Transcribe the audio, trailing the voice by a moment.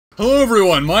Hello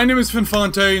everyone, my name is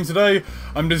Finfante, and today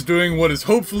I'm just doing what is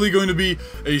hopefully going to be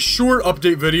a short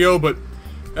update video, but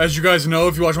as you guys know,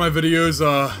 if you watch my videos,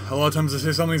 a lot of times I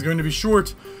say something's going to be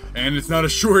short, and it's not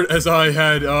as short as I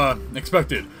had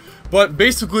expected. But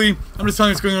basically, I'm just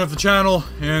telling you what's going on with the channel,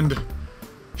 and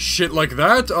shit like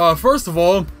that. First of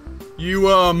all,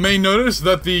 you may notice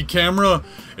that the camera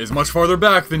is much farther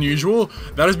back than usual.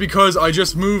 That is because I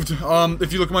just moved.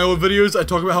 If you look at my old videos, I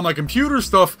talk about how my computer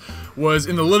stuff was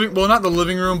in the well, not the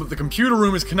living room, but the computer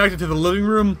room is connected to the living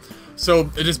room.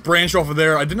 So it just branched off of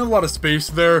there. I didn't have a lot of space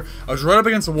there. I was right up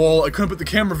against the wall. I couldn't put the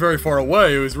camera very far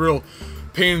away. It was real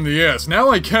pain in the ass. Now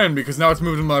I can, because now it's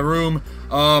moved in my room,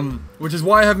 which is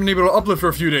why I haven't been able to upload for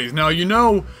a few days. Now, you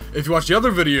know, if you watch the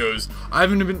other videos, I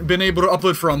haven't been able to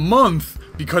upload for a month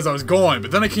because I was gone.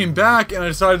 But then I came back and I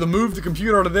decided to move the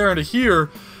computer out of there into here,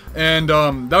 and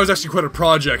that was actually quite a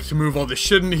project to move all this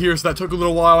shit into here, so that took a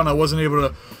little while and I wasn't able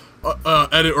to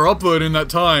edit or upload in that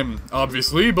time,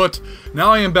 obviously, but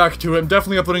now I am back to it. I'm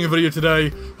definitely uploading a video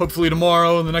today, hopefully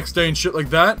tomorrow and the next day and shit like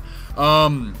that.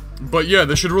 But yeah,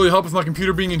 this should really help with my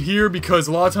computer being in here, because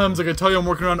a lot of times, like I tell you, I'm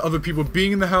working around other people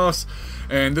being in the house,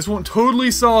 and this won't totally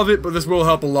solve it, but this will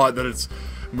help a lot that it's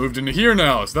moved into here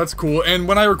now, so that's cool. And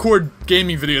when I record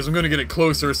gaming videos, I'm going to get it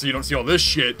closer so you don't see all this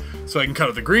shit, so I can cut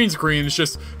out the green screen. It's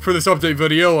just, for this update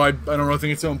video, I don't really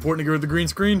think it's so important to get rid of the green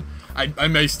screen. I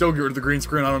may still get rid of the green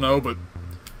screen, I don't know, but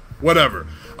whatever.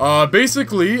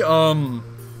 Basically,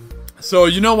 so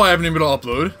you know why I haven't been able to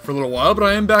upload for a little while, but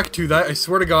I am back to that. I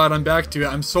swear to God, I'm back to it.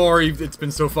 I'm sorry it's been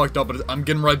so fucked up, but I'm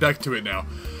getting right back to it now.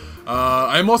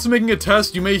 I'm also making a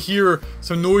test. You may hear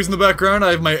some noise in the background.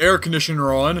 I have my air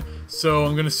conditioner on, so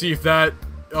I'm gonna see if that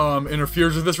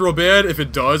interferes with this real bad. If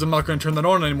it does, I'm not gonna turn that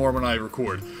on anymore when I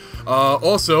record.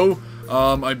 Also,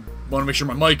 I want to make sure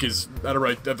my mic is at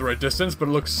the right distance, but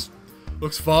it looks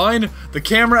fine. The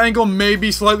camera angle may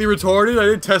be slightly retarded. I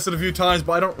did test it a few times,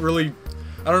 but I don't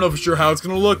know for sure how it's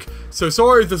gonna look. So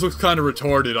sorry if this looks kind of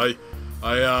retarded.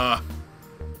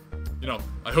 You know,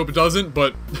 I hope it doesn't,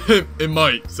 but it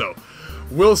might, so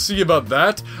we'll see about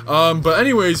that. But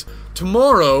anyways,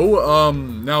 tomorrow,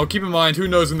 now keep in mind, who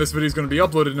knows when this video is going to be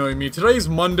uploaded, knowing me. Today's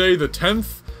Monday, the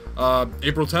 10th,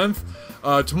 April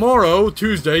 10th. Tomorrow,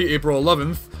 Tuesday, April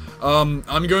 11th,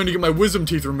 I'm going to get my wisdom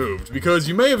teeth removed, because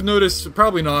you may have noticed,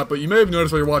 probably not, but you may have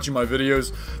noticed while you're watching my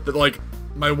videos, that, like,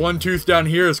 my one tooth down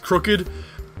here is crooked.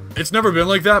 It's never been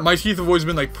like that. My teeth have always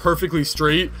been, like, perfectly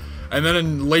straight. And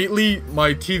then lately,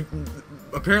 my teeth,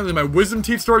 apparently my wisdom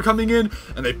teeth started coming in,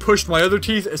 and they pushed my other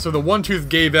teeth, so the one tooth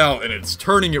gave out, and it's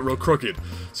turning it real crooked.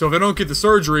 So if I don't get the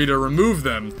surgery to remove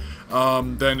them,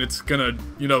 then it's gonna,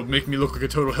 you know, make me look like a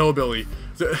total hillbilly.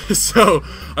 So,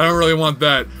 I don't really want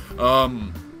that.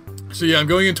 So yeah, I'm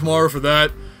going in tomorrow for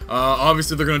that.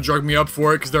 Obviously they're gonna drug me up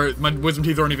for it, because my wisdom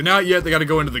teeth aren't even out yet. They gotta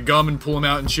go into the gum and pull them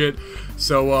out and shit.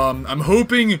 So, I'm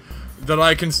hoping that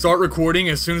I can start recording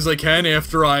as soon as I can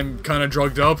after I'm kind of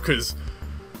drugged up, because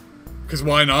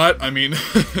why not? I mean,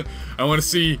 I want to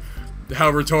see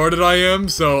how retarded I am,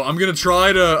 so I'm gonna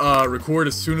try to record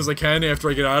as soon as I can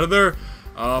after I get out of there.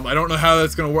 I don't know how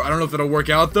that's gonna work. I don't know if that'll work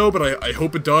out though, but I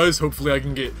hope it does. Hopefully I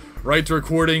can get right to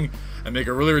recording and make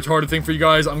a really retarded thing for you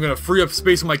guys. I'm gonna free up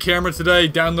space on my camera today,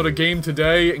 download a game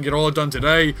today, and get all it done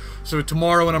today, so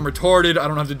tomorrow when I'm retarded, I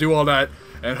don't have to do all that.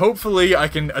 And hopefully I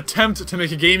can attempt to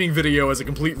make a gaming video as a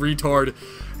complete retard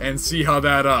and see how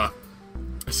that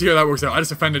works out. I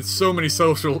just offended so many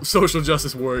social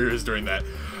justice warriors during that.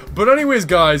 But anyways,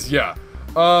 guys, yeah.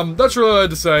 That's really all I had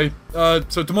to say.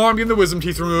 So tomorrow I'm getting the wisdom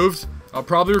teeth removed. I'll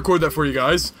probably record that for you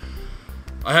guys.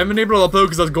 I haven't been able to upload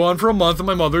because I was gone for a month at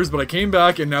my mother's, but I came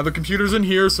back and now the computer's in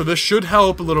here, so this should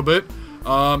help a little bit.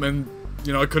 And,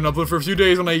 you know, I couldn't upload for a few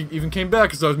days when I even came back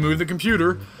because I was moving the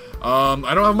computer.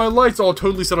 I don't have my lights all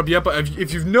totally set up yet, but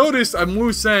if you've noticed, I'm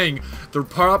always saying the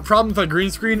problem with that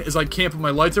green screen is I can't put my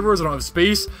lights everywhere, so I don't have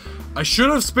space. I should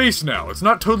have space now. It's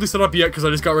not totally set up yet because I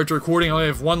just got right to recording. I only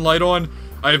have one light on.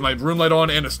 I have my room light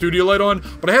on and a studio light on,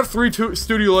 but I have three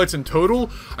studio lights in total.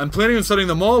 I'm planning on setting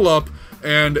them all up,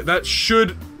 and that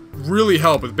should really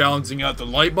help with balancing out the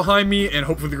light behind me, and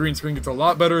hopefully the green screen gets a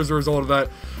lot better as a result of that.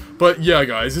 But yeah,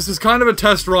 guys, this is kind of a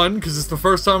test run because it's the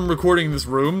first time I'm recording in this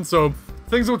room, so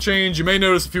things will change. You may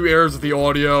notice a few errors with the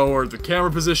audio, or the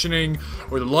camera positioning,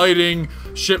 or the lighting,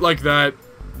 shit like that,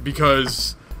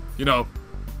 because, you know,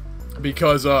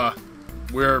 because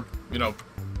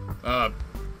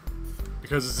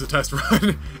it's a test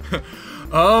run.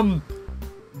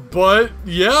 But,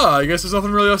 yeah, I guess there's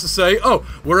nothing really else to say. Oh,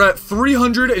 we're at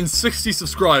 360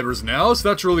 subscribers now, so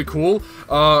that's really cool.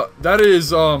 That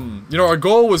is, you know, our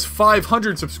goal was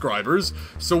 500 subscribers,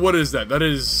 so what is that? That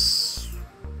is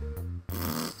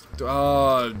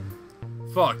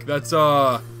Fuck, that's,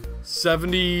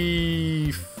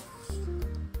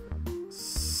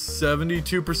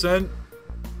 72%?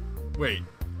 Wait.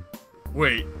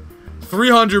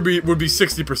 300 would be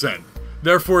 60%.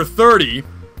 Therefore, 30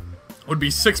 would be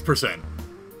 6%.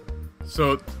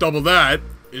 So, double that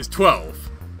is 12.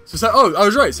 So, oh, I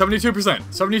was right, 72%.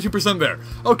 72% there.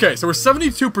 Okay, so we're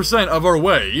 72% of our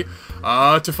way,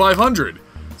 to 500.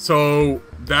 So,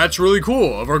 that's really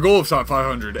cool, of our goal of top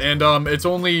 500. And, it's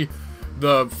only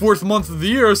the 4th month of the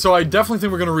year, so I definitely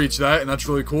think we're gonna reach that, and that's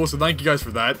really cool, so thank you guys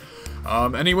for that.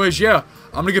 Anyways, yeah,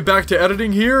 I'm gonna get back to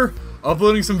editing here,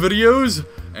 uploading some videos,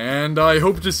 and I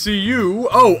hope to see you.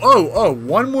 Oh,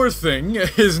 one more thing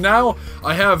is now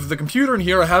I have the computer in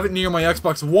here. I have it near my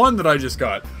Xbox One that I just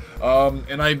got.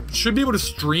 And I should be able to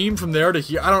stream from there to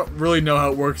here. I don't really know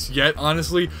how it works yet,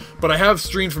 honestly, but I have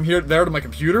streamed from here there to my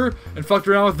computer and fucked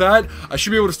around with that. I should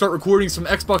be able to start recording some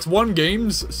Xbox One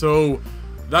games, so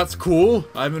that's cool.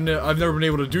 I've never been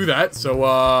able to do that,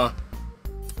 so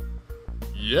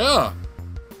yeah.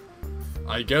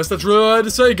 I guess that's really all I had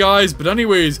to say, guys. But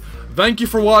anyways, thank you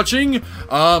for watching.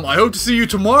 I hope to see you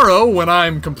tomorrow when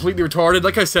I'm completely retarded.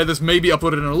 Like I said, this may be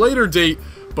uploaded in a later date,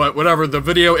 but whatever. The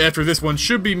video after this one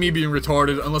should be me being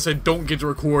retarded, unless I don't get to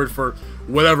record for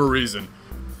whatever reason.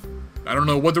 I don't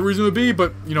know what the reason would be,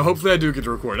 but, you know, hopefully I do get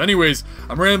to record. Anyways,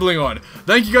 I'm rambling on.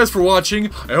 Thank you guys for watching.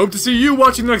 I hope to see you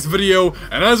watching the next video,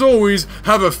 and as always,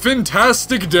 have a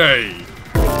fantastic day.